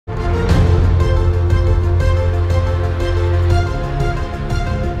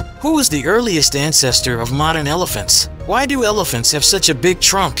Who was the earliest ancestor of modern elephants? Why do elephants have such a big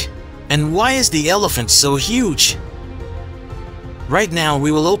trunk? And why is the elephant so huge? Right now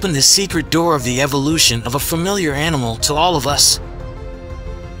we will open the secret door of the evolution of a familiar animal to all of us.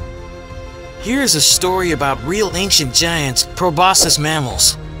 Here is a story about real ancient giants, proboscis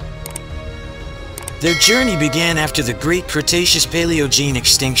mammals. Their journey began after the great Cretaceous-Paleogene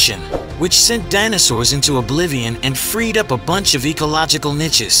extinction, which sent dinosaurs into oblivion and freed up a bunch of ecological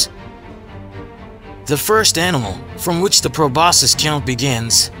niches. The first animal, from which the proboscis count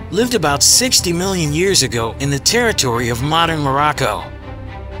begins, lived about 60 million years ago in the territory of modern Morocco.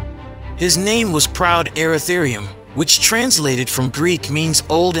 His name was proud Erytherium, which translated from Greek means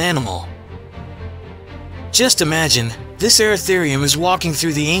old animal. Just imagine, this Erytherium is walking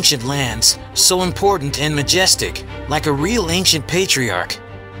through the ancient lands, so important and majestic, like a real ancient patriarch.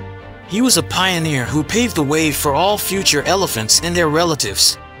 He was a pioneer who paved the way for all future elephants and their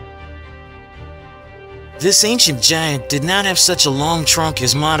relatives. This ancient giant did not have such a long trunk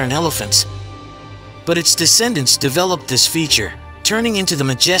as modern elephants, but its descendants developed this feature, turning into the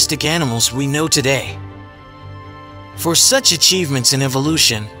majestic animals we know today. For such achievements in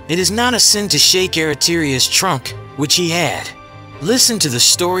evolution, it is not a sin to shake Erytheria's trunk, which he had. Listen to the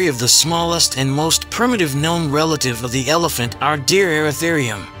story of the smallest and most primitive known relative of the elephant, our dear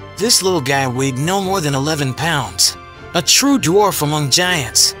Erytherium. This little guy weighed no more than 11 pounds. A true dwarf among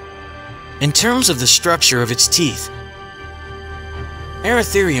giants. In terms of the structure of its teeth,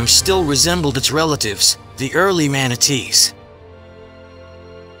 Erytherium still resembled its relatives, the early manatees.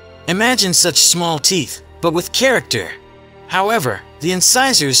 Imagine such small teeth, but with character. However, the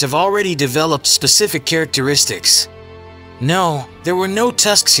incisors have already developed specific characteristics. No, there were no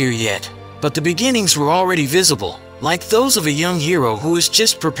tusks here yet, but the beginnings were already visible, like those of a young hero who is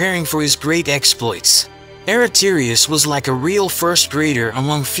just preparing for his great exploits. Erytherius was like a real first grader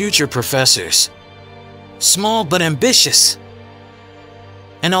among future professors. Small but ambitious.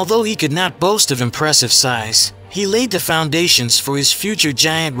 And although he could not boast of impressive size, he laid the foundations for his future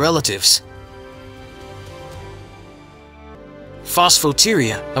giant relatives.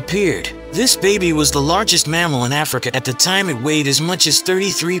 Phosphoteria appeared. This baby was the largest mammal in Africa at the time. It weighed as much as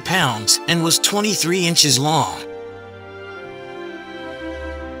 33 pounds and was 23 inches long.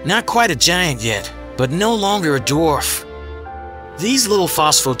 Not quite a giant yet, but no longer a dwarf. These little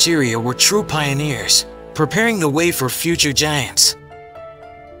Phosphoteria were true pioneers, preparing the way for future giants.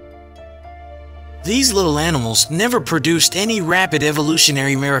 These little animals never produced any rapid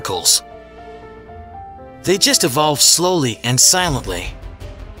evolutionary miracles. They just evolved slowly and silently.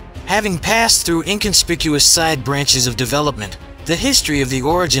 Having passed through inconspicuous side branches of development, the history of the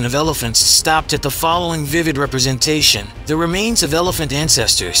origin of elephants stopped at the following vivid representation: the remains of elephant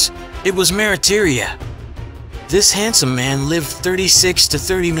ancestors. It was Erytherium. This handsome man lived 36 to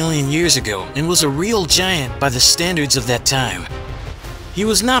 30 million years ago and was a real giant by the standards of that time. He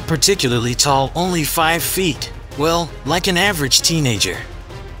was not particularly tall, only 5 feet, well, like an average teenager.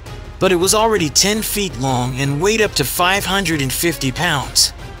 But it was already 10 feet long and weighed up to 550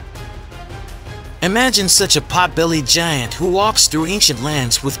 pounds. Imagine such a pot-bellied giant who walks through ancient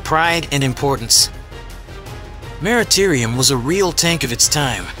lands with pride and importance. Erytherium was a real tank of its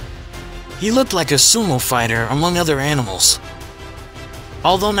time. He looked like a sumo fighter among other animals.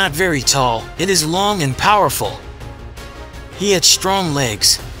 Although not very tall, it is long and powerful. He had strong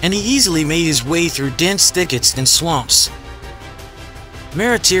legs, and he easily made his way through dense thickets and swamps.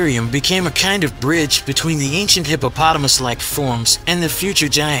 Erytherium became a kind of bridge between the ancient hippopotamus-like forms and the future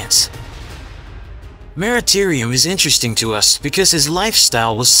giants. Erytherium is interesting to us because his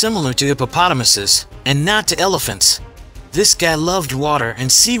lifestyle was similar to hippopotamuses, and not to elephants. This guy loved water and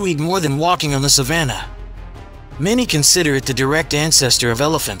seaweed more than walking on the savannah. Many consider it the direct ancestor of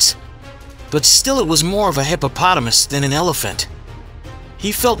elephants, but still it was more of a hippopotamus than an elephant.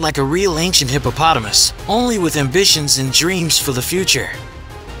 He felt like a real ancient hippopotamus, only with ambitions and dreams for the future.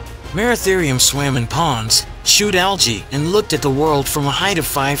 Erytherium swam in ponds, chewed algae, and looked at the world from a height of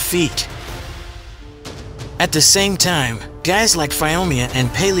 5 feet. At the same time, guys like Phiomia and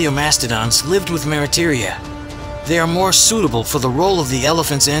Paleomastodons lived with Erytherium. They are more suitable for the role of the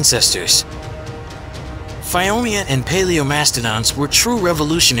elephant's ancestors. Phiomia and Paleomastodons were true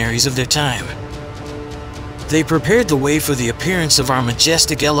revolutionaries of their time. They prepared the way for the appearance of our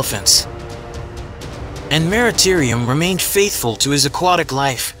majestic elephants. And Erytherium remained faithful to his aquatic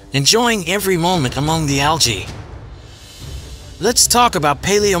life, enjoying every moment among the algae. Let's talk about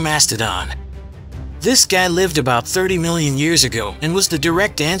Paleomastodon. This guy lived about 30 million years ago and was the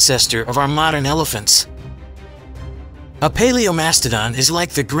direct ancestor of our modern elephants. A Paleomastodon is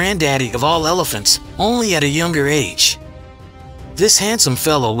like the granddaddy of all elephants, only at a younger age. This handsome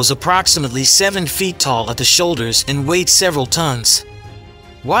fellow was approximately 7 feet tall at the shoulders and weighed several tons.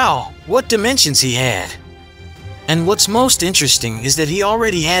 Wow, what dimensions he had! And what's most interesting is that he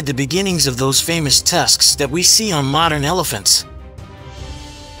already had the beginnings of those famous tusks that we see on modern elephants.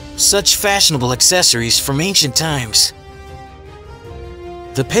 Such fashionable accessories from ancient times.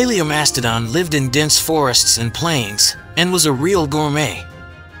 The Paleomastodon lived in dense forests and plains, and was a real gourmet.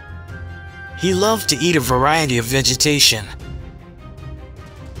 He loved to eat a variety of vegetation.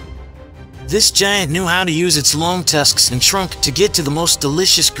 This giant knew how to use its long tusks and trunk to get to the most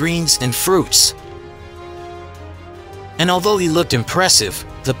delicious greens and fruits. And although he looked impressive,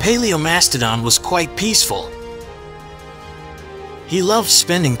 the Paleomastodon was quite peaceful. He loved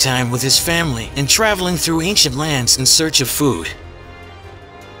spending time with his family and traveling through ancient lands in search of food.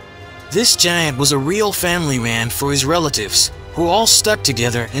 This giant was a real family man for his relatives, who all stuck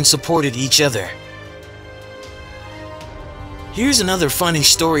together and supported each other. Here's another funny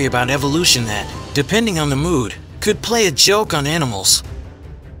story about evolution that, depending on the mood, could play a joke on animals.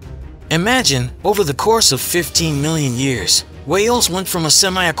 Imagine, over the course of 15 million years, whales went from a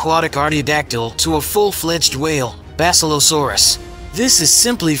semi-aquatic artiodactyl to a full-fledged whale, Basilosaurus. This is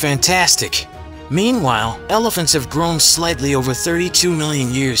simply fantastic. Meanwhile, elephants have grown slightly over 32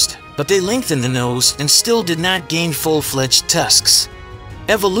 million years, but they lengthened the nose and still did not gain full-fledged tusks.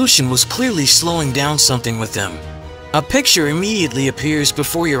 Evolution was clearly slowing down something with them. A picture immediately appears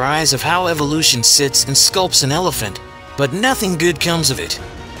before your eyes of how evolution sits and sculpts an elephant, but nothing good comes of it.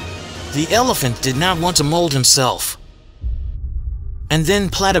 The elephant did not want to mold himself. And then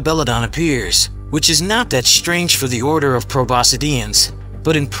Platybelodon appears, which is not that strange for the order of proboscideans,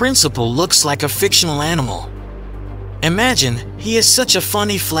 but in principle looks like a fictional animal. Imagine, he has such a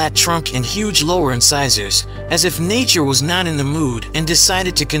funny flat trunk and huge lower incisors, as if nature was not in the mood and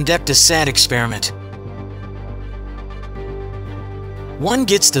decided to conduct a sad experiment. One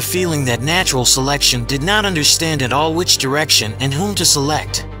gets the feeling that natural selection did not understand at all which direction and whom to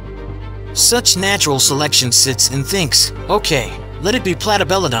select. Such natural selection sits and thinks, okay, let it be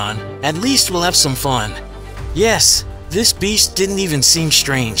Platybelodon, at least we'll have some fun. Yes, this beast didn't even seem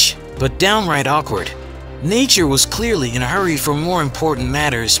strange, but downright awkward. Nature was clearly in a hurry for more important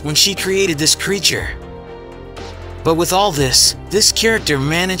matters when she created this creature. But with all this character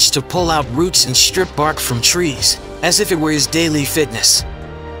managed to pull out roots and strip bark from trees, as if it were his daily fitness.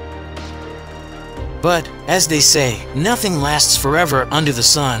 But, as they say, nothing lasts forever under the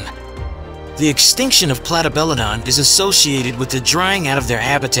sun. The extinction of Platybelodon is associated with the drying out of their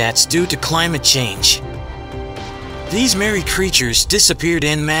habitats due to climate change. These merry creatures disappeared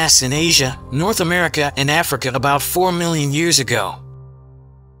en masse in Asia, North America, and Africa about 4 million years ago.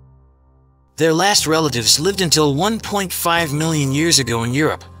 Their last relatives lived until 1.5 million years ago in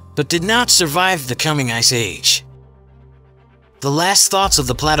Europe, but did not survive the coming ice age. The last thoughts of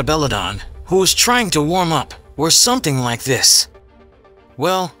the Platybelodon, who was trying to warm up, were something like this.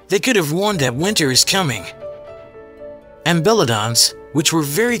 Well, they could have warned that winter is coming. Ambelodons, which were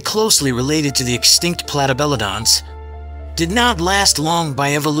very closely related to the extinct Platybelodons, did not last long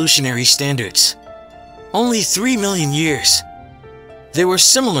by evolutionary standards. Only 3 million years. They were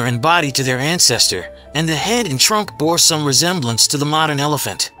similar in body to their ancestor, and the head and trunk bore some resemblance to the modern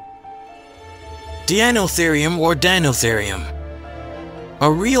elephant. Erytherium or Erytherium.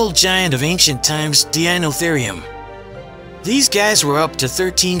 A real giant of ancient times, Erytherium. These guys were up to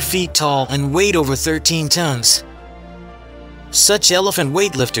 13 feet tall and weighed over 13 tons. Such elephant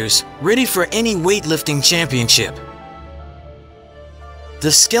weightlifters, ready for any weightlifting championship.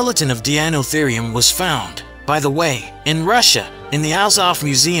 The skeleton of Erytherium was found, by the way, in Russia, in the Azov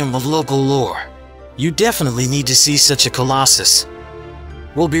Museum of Local Lore. You definitely need to see such a colossus.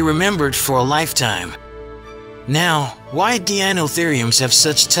 Will be remembered for a lifetime. Now, why Erytheriums have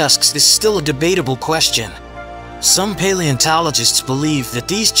such tusks is still a debatable question. Some paleontologists believe that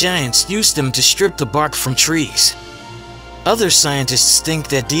these giants used them to strip the bark from trees. Other scientists think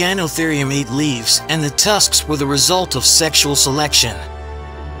that Erytherium ate leaves and the tusks were the result of sexual selection.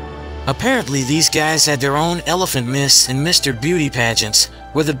 Apparently these guys had their own Elephant Miss and Mr. Beauty pageants,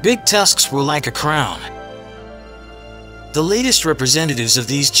 where the big tusks were like a crown. The latest representatives of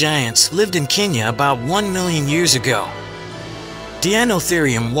these giants lived in Kenya about 1 million years ago.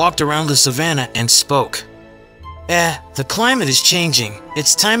 Erytherium walked around the savannah and spoke. The climate is changing,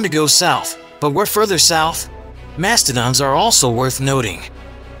 it's time to go south, but we're further south. Mastodons are also worth noting.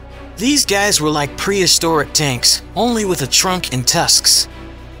 These guys were like prehistoric tanks, only with a trunk and tusks.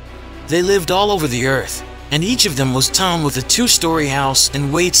 They lived all over the earth, and each of them was towned with a 2-story house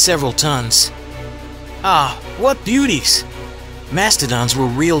and weighed several tons. Ah, what beauties! Mastodons were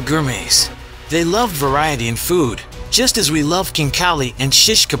real gourmets. They loved variety in food, just as we love khinkali and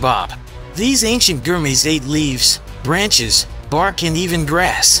shish kebab. These ancient gourmets ate leaves, branches, bark, and even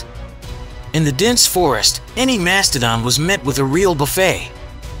grass. In the dense forest, any mastodon was met with a real buffet.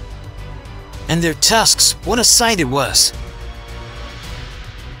 And their tusks, what a sight it was!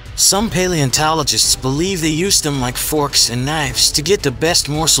 Some paleontologists believe they used them like forks and knives to get the best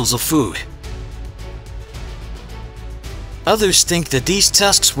morsels of food. Others think that these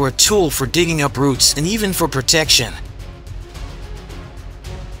tusks were a tool for digging up roots and even for protection.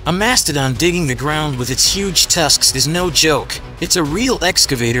 A mastodon digging the ground with its huge tusks is no joke. It's a real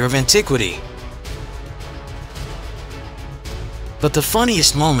excavator of antiquity. But the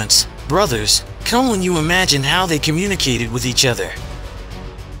funniest moments, brothers, come when you imagine how they communicated with each other.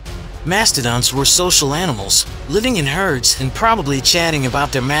 Mastodons were social animals, living in herds and probably chatting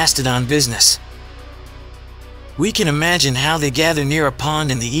about their mastodon business. We can imagine how they gather near a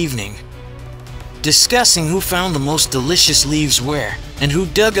pond in the evening, discussing who found the most delicious leaves where, and who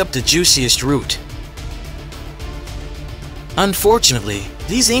dug up the juiciest root. Unfortunately,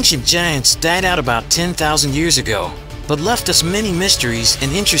 these ancient giants died out about 10,000 years ago, but left us many mysteries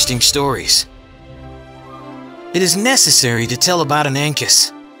and interesting stories. It is necessary to tell about an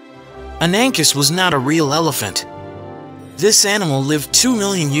ankus. An ankus was not a real elephant. This animal lived 2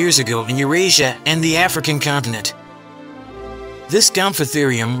 million years ago in Eurasia and the African continent. This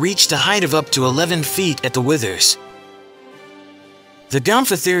Gomphitherium reached a height of up to 11 feet at the withers. The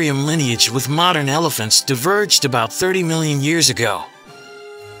Gomphitherium lineage with modern elephants diverged about 30 million years ago.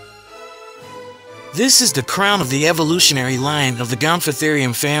 This is the crown of the evolutionary line of the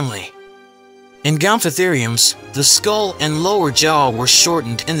Gomphitherium family. In Gomphitheriums, the skull and lower jaw were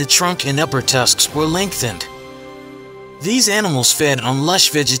shortened and the trunk and upper tusks were lengthened. These animals fed on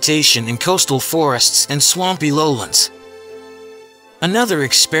lush vegetation in coastal forests and swampy lowlands. Another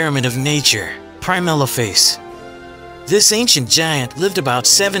experiment of nature, Primelophace. This ancient giant lived about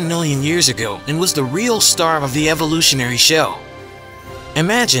 7 million years ago and was the real star of the evolutionary show.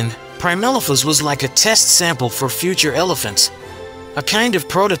 Imagine, Primelophace was like a test sample for future elephants, a kind of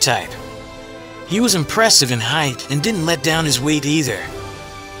prototype. He was impressive in height and didn't let down his weight either.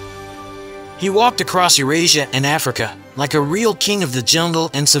 He walked across Eurasia and Africa like a real king of the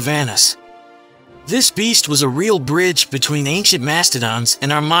jungle and savannas. This beast was a real bridge between ancient mastodons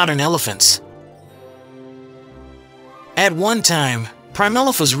and our modern elephants. At one time,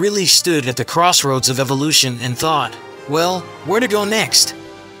 Primelophace really stood at the crossroads of evolution and thought, well, where to go next?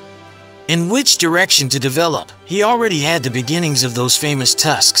 In which direction to develop? He already had the beginnings of those famous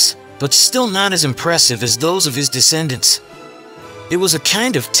tusks, but still not as impressive as those of his descendants. It was a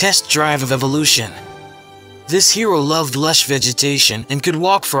kind of test drive of evolution. This hero loved lush vegetation and could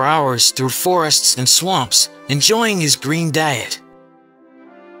walk for hours through forests and swamps, enjoying his green diet.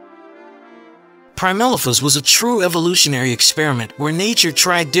 Primelophace was a true evolutionary experiment where nature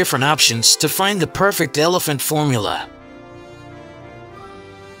tried different options to find the perfect elephant formula.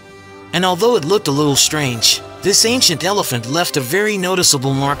 And although it looked a little strange, this ancient elephant left a very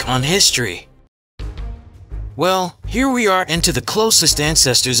noticeable mark on history. Well, here we are into the closest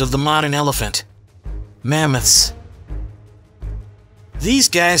ancestors of the modern elephant. Mammoths. These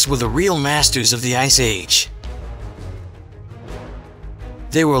guys were the real masters of the Ice Age.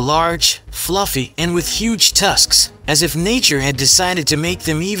 They were large, fluffy, and with huge tusks, as if nature had decided to make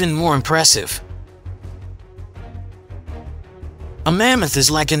them even more impressive. A mammoth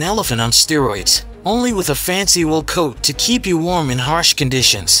is like an elephant on steroids, only with a fancy wool coat to keep you warm in harsh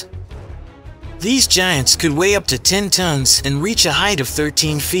conditions. These giants could weigh up to 10 tons and reach a height of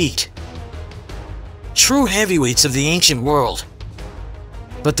 13 feet. True heavyweights of the ancient world.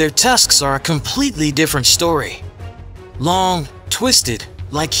 But their tusks are a completely different story. Long, twisted,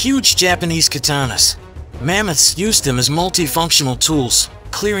 like huge Japanese katanas. Mammoths used them as multifunctional tools,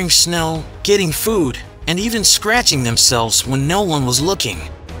 clearing snow, getting food, and even scratching themselves when no one was looking.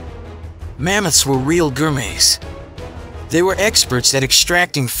 Mammoths were real gourmets. They were experts at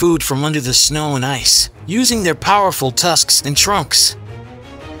extracting food from under the snow and ice, using their powerful tusks and trunks.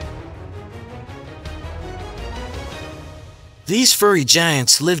 These furry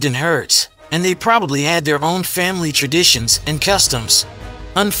giants lived in herds, and they probably had their own family traditions and customs.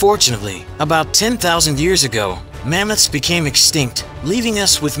 Unfortunately, about 10,000 years ago, mammoths became extinct, leaving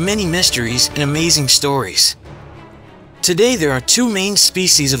us with many mysteries and amazing stories. Today there are two main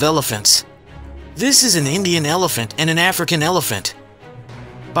species of elephants. This is an Indian elephant and an African elephant.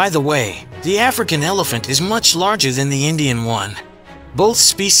 By the way, the African elephant is much larger than the Indian one. Both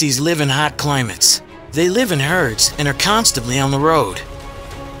species live in hot climates. They live in herds and are constantly on the road.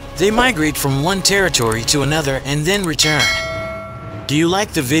 They migrate from one territory to another and then return. Do you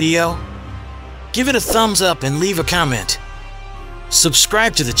like the video? Give it a thumbs up and leave a comment.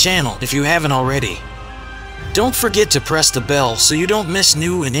 Subscribe to the channel if you haven't already. Don't forget to press the bell so you don't miss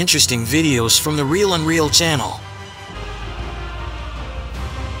new and interesting videos from the Real Unreal channel.